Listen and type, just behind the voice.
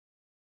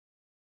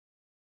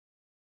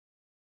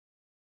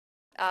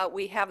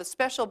we have a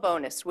special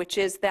bonus, which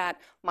is that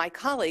my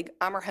colleague,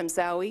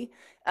 Hamzaoui,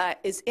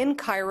 is in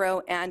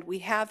Cairo, and we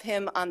have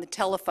him on the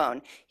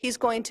telephone. He's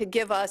going to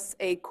give us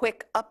a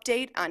quick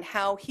update on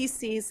how he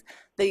sees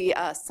the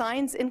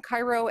signs in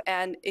Cairo,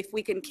 and if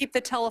we can keep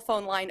the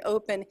telephone line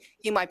open,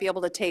 he might be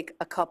able to take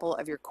a couple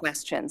of your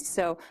questions.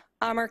 So,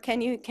 Amr,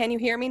 can you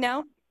hear me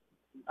now?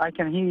 I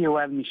can hear you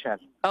well, Michelle.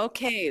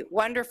 Okay,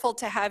 wonderful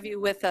to have you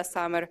with us,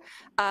 Amr.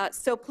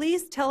 So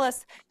please tell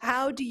us,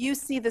 how do you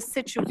see the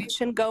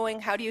situation going?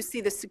 How do you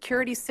see the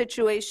security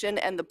situation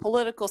and the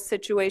political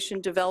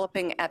situation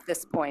developing at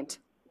this point?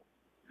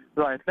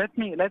 Right. Let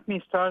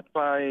me start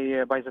by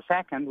the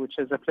second, which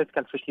is the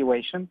political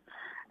situation,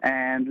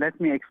 and let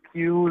me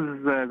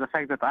excuse the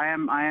fact that I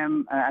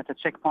am at a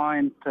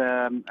checkpoint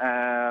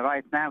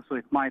right now, so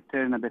it might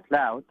turn a bit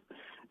loud.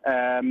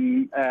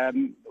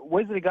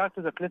 With regard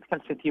to the political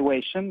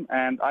situation,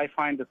 and I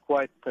find it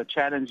quite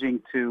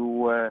challenging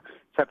to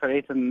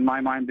separate in my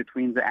mind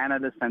between the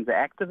analysts and the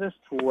activists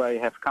who I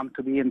have come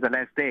to be in the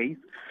last days.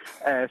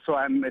 So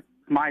it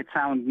might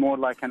sound more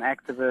like an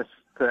activist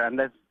and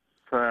less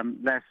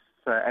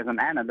as an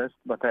analyst,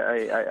 but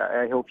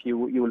I hope you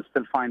will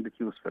still find it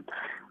useful.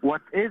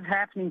 What is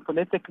happening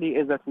politically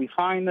is that we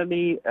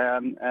finally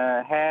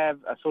have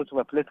a sort of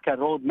a political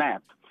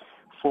roadmap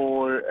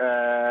for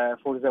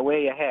the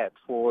way ahead,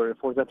 for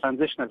the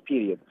transitional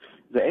period.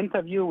 The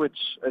interview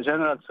which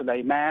General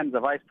Suleiman, the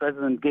Vice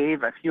President,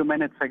 gave a few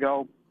minutes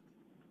ago,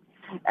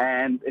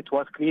 and it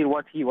was clear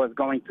what he was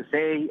going to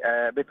say.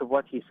 A bit of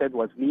what he said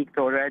was leaked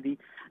already.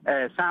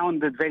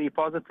 Sounded very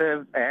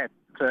positive at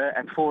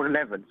 4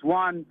 levels.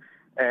 One,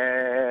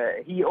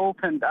 he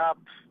opened up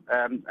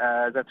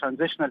the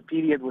transitional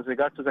period with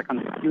regard to the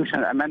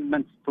constitutional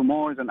amendments to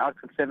more than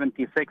Article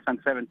 76 and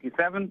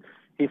 77.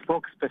 He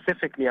spoke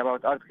specifically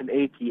about Article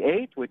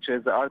 88, which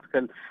is the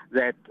article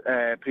that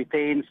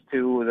pertains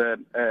to the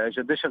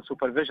judicial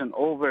supervision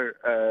over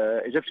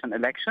Egyptian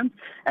elections.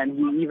 And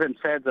he even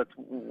said that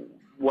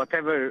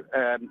whatever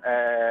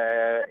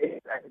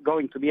is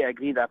going to be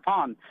agreed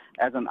upon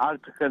as an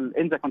article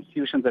in the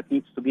Constitution that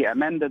needs to be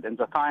amended in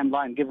the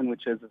timeline given,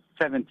 which is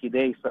 70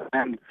 days,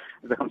 and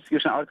the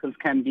Constitution articles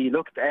can be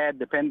looked at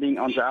depending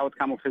on the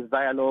outcome of his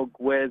dialogue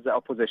with the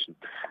opposition.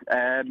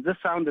 This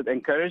sounded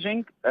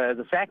encouraging.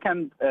 The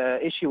second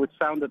issue which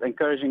sounded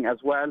encouraging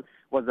as well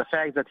was the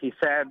fact that he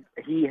said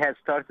he has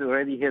started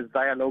already his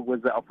dialogue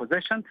with the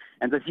opposition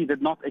and that he did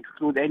not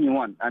exclude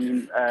anyone. I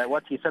mean,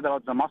 what he said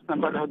about the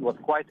Muslim Brotherhood was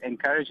quite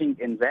encouraging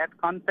in that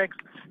context,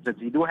 that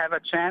they do have a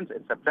chance.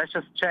 It's a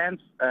precious chance,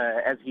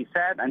 as he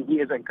said, and he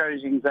is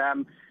encouraging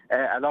them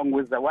along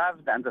with the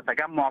WAFD and the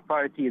Tajammu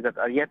parties that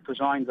are yet to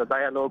join the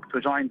dialogue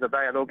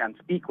and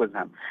speak with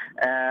him.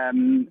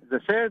 The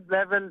third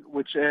level,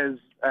 which is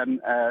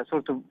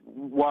sort of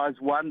was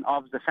one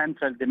of the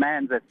central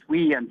demands that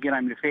we, and here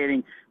I'm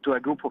referring to a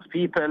group of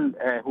people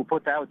who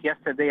put out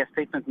yesterday a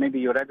statement, maybe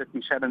you read it,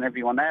 Michelle, and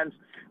everyone else.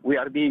 We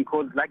are being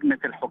called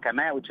Lajnat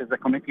al-Hukama, which is the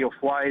committee of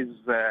wise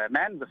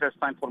men, the first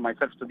time for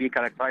myself to be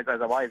characterized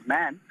as a wise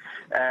man.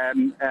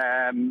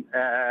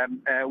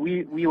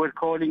 We were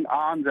calling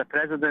on the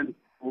president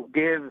to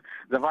give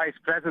the vice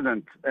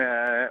president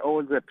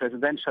all the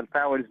presidential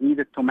powers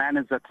needed to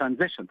manage the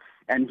transition.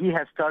 And he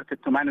has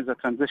started to manage the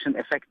transition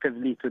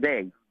effectively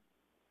today.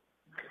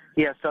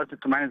 It's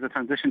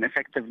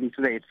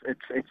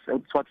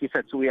what he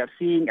said. So we are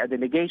seeing a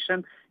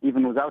delegation,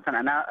 even without an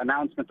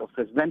announcement of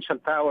presidential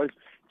powers,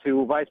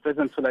 to Vice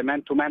President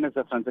Suleiman to manage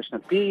the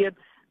transitional period.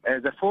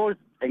 The fourth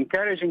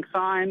encouraging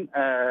sign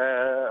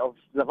of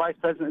the Vice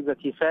President is that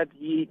he said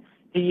he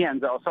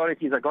and the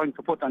authorities are going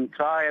to put on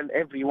trial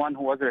everyone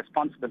who was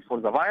responsible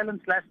for the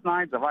violence last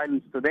night, the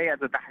violence today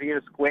at the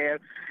Tahrir Square,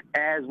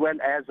 as well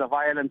as the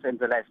violence in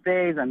the last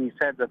days. And he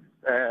said that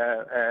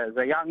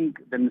the young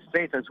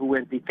demonstrators who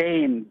were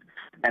detained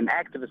and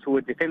activists who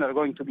were detained are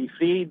going to be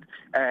freed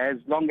as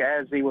long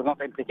as they were not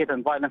implicated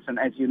in violence. And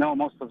as you know,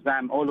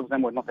 all of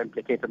them were not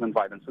implicated in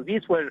violence. So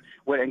these were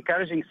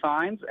encouraging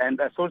signs and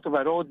a sort of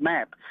a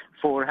roadmap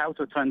for how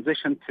to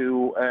transition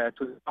to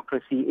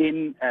democracy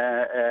in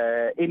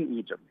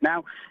Egypt.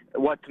 Now,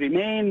 what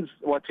remains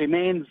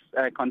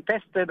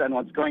contested and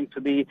what's going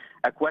to be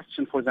a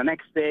question for the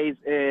next days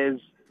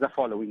is the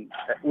following.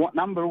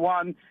 Number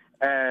one,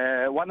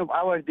 one of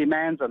our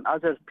demands and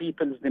other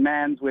people's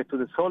demands were to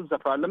dissolve the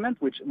parliament,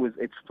 which was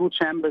its 2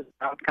 chambers,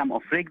 outcome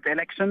of rigged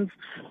elections.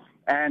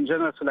 And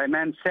General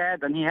Suleiman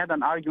said, and he had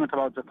an argument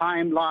about the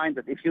timeline,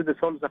 that if you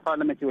dissolve the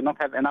parliament, you will not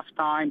have enough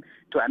time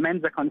to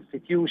amend the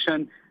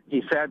constitution.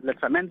 He said,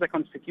 let's amend the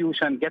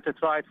constitution, get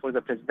it right for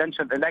the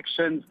presidential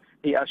elections.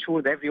 He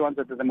assured everyone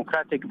that the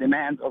democratic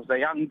demands of the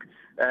young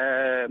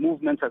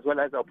movements as well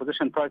as the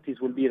opposition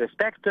parties will be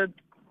respected.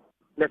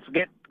 let's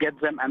get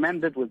them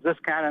amended with this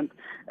current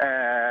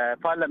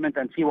parliament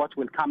and see what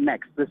will come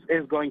next. This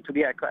is going to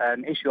be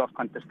an issue of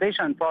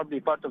contestation and probably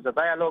part of the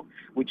dialogue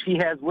which he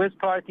has with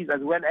parties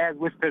as well as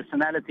with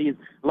personalities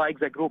like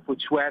the group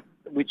which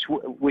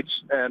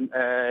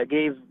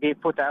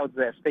put out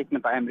the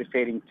statement I am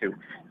referring to.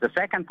 The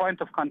second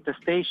point of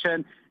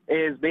contestation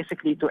is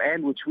basically to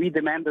end, which we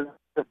demanded,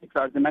 the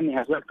people are demanding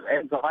as well, to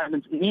end the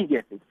violence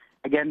immediately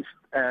against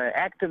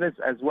activists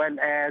as well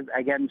as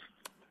against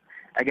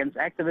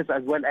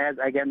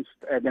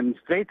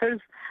demonstrators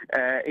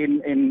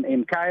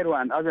in Cairo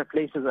and other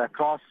places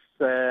across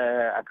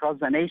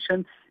the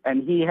nation.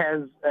 And he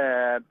has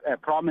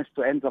promised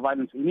to end the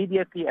violence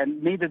immediately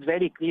and made it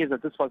very clear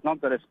that this was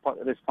not the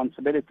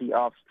responsibility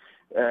of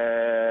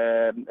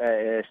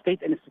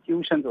state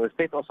institutions or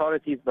state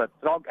authorities, but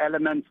drug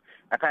elements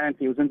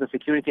apparently within the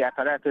security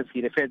apparatus.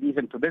 He referred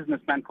even to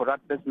businessmen,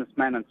 corrupt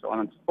businessmen, and so on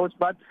and so forth.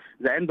 But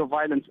the end of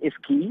violence is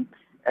key.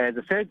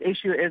 The third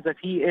issue is that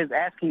he is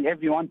asking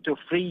everyone to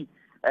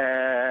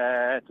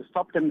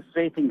stop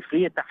demonstrating,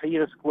 free at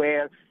Tahrir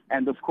Square,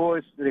 and of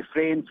course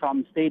refrain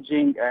from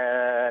staging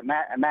a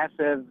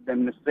massive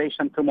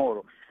demonstration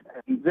tomorrow.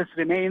 This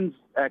remains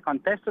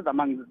contested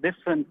among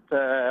different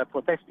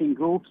protesting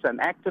groups and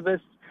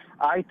activists.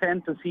 I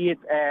tend to see it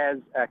as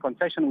a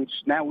concession which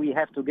now we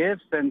have to give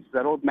since the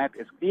roadmap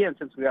is clear and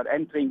since we are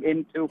entering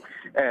into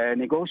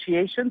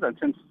negotiations and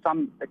since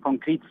some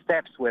concrete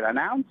steps were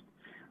announced.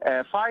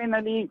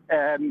 Finally,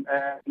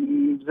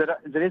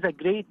 there is a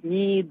great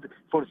need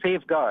for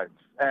safeguards,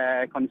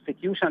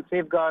 constitutional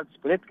safeguards,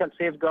 political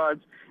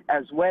safeguards,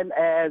 as well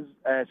as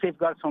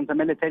safeguards from the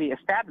military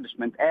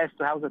establishment as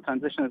to how the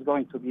transition is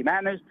going to be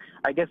managed.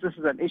 I guess this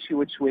is an issue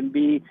which will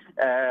be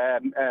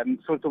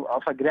sort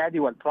of a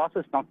gradual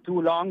process, not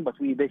too long, but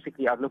we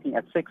basically are looking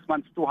at 6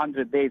 months,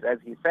 200 days, as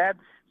he said.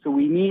 So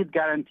we need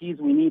guarantees,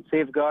 we need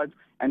safeguards,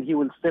 and he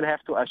will still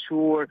have to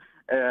assure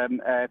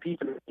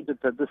people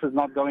that this is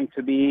not going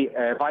to be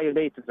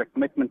violated, the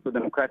commitment to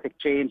democratic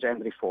change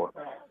and reform.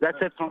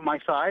 That's it from my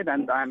side,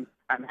 and I'm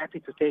happy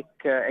to take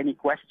any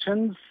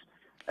questions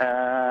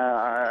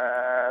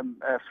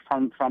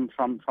from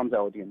the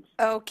audience.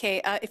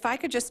 Okay, if I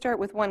could just start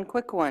with one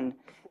quick one.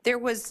 There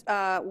was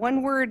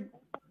one word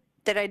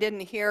that I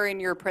didn't hear in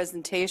your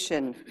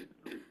presentation,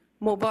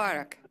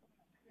 Mubaarak.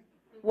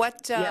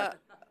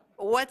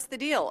 What's the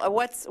deal?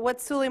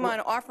 What's Suleiman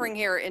offering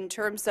here in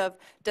terms of,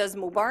 does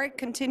Mubaarak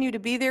continue to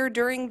be there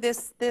during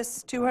this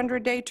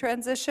 200-day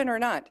transition or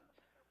not?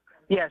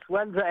 Yes,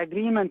 well, the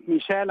agreement,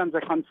 Michelle, and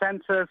the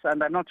consensus,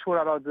 and I'm not sure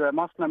about the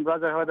Muslim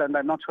Brotherhood, and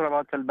I'm not sure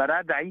about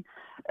Al-Baradei,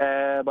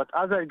 but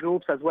other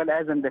groups as well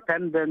as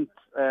independent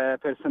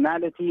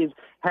personalities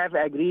have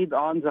agreed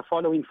on the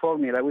following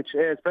formula, which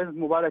is President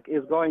Mubaarak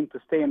is going to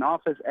stay in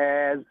office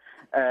as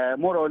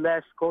more or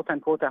less,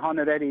 quote-unquote, a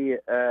honorary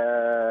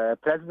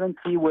president.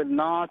 He will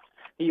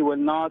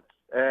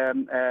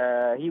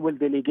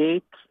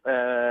delegate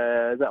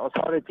the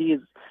authorities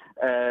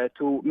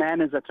to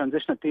manage the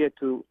transitional period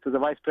to the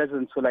Vice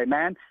President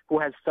Suleiman, who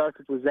has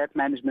started with that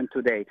management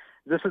today.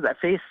 This is a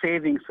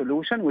face-saving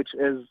solution, which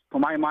is, to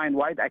my mind,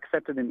 widely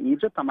accepted in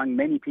Egypt among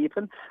many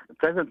people.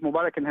 President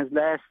Mubaarak, in his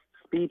last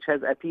speech,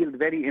 has appealed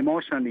very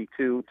emotionally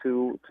to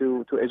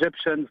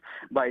Egyptians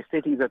by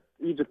stating that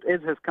Egypt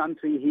is his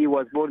country, he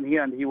was born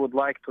here, and he would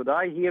like to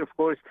die here. Of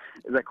course,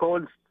 the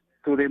calls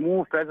to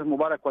remove President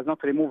Mubaarak was not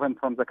to remove him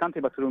from the country,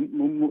 but to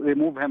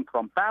remove him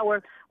from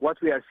power. What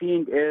we are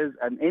seeing is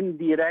an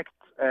indirect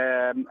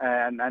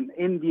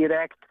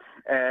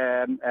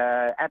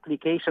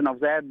application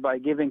of that by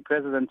giving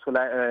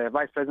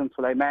Vice President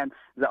Suleiman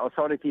the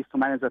authorities to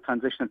manage the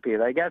transitional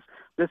period. I guess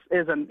this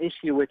is an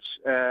issue which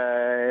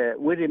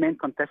will remain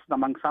contested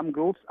among some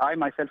groups. I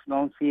myself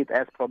don't see it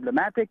as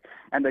problematic,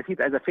 and I see it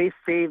as a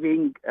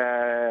face-saving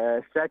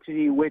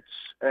strategy which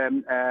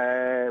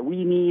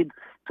we need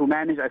to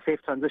manage a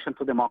safe transition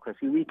to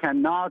democracy. We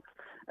cannot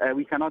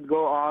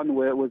go on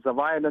with the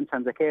violence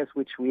and the chaos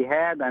which we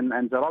had,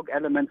 and the rogue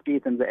elements, be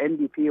it in the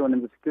NDP or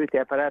in the security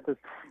apparatus,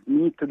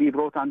 need to be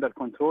brought under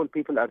control.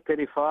 People are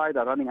terrified,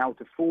 are running out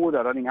of food,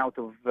 are running out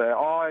of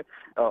oil,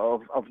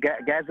 of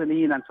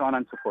gasoline, and so on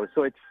and so forth.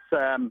 So it's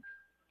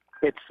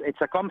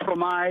a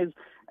compromise,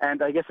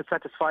 and I guess it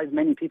satisfies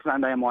many people,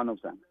 and I am one of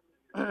them.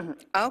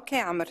 Okay,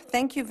 Amr,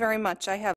 thank you very much. I have